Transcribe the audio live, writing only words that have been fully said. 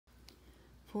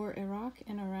For Iraq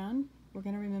and Iran, we're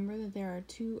going to remember that there are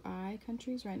two eye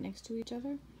countries right next to each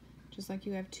other, just like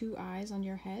you have two eyes on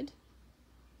your head.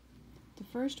 The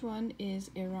first one is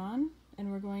Iran,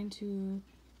 and we're going to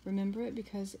remember it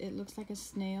because it looks like a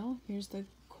snail. Here's the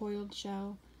coiled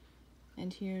shell,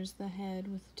 and here's the head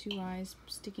with two eyes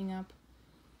sticking up,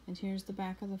 and here's the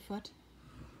back of the foot.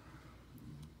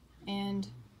 And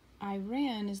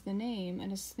Iran is the name,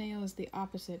 and a snail is the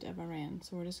opposite of Iran,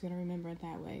 so we're just going to remember it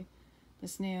that way. The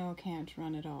snail can't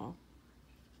run at all.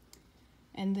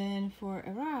 And then for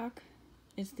Iraq,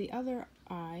 it's the other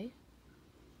eye,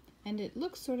 and it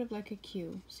looks sort of like a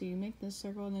Q. So you make this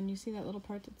circle, and then you see that little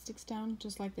part that sticks down,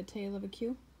 just like the tail of a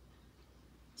Q.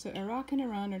 So Iraq and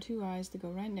Iran are two eyes that go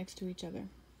right next to each other.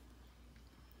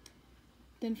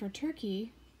 Then for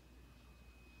Turkey,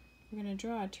 we're going to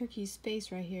draw a turkey's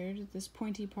face right here. This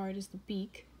pointy part is the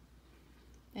beak.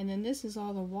 And then this is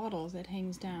all the wattle that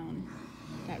hangs down,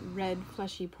 that red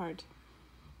fleshy part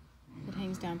that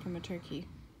hangs down from a turkey.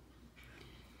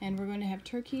 And we're going to have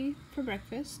turkey for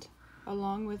breakfast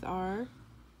along with our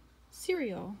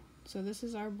cereal. So this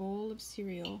is our bowl of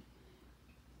cereal.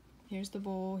 Here's the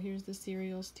bowl, here's the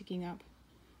cereal sticking up.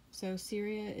 So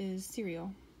Syria is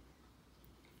cereal.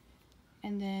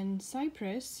 And then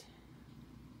Cyprus,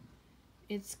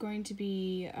 it's going to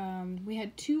be, we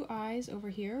had two eyes over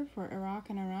here for Iraq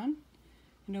and Iran.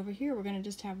 And over here we're going to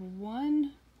just have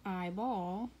one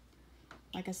eyeball,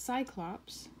 like a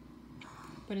cyclops.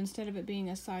 But instead of it being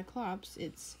a cyclops,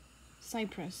 it's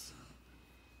Cyprus.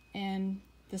 And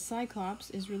the cyclops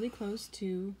is really close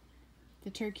to the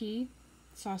turkey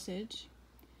sausage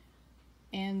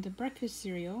and the breakfast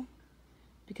cereal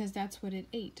because that's what it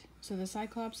ate. So the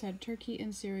cyclops had turkey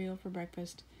and cereal for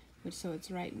breakfast, so it's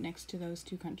right next to those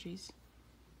two countries.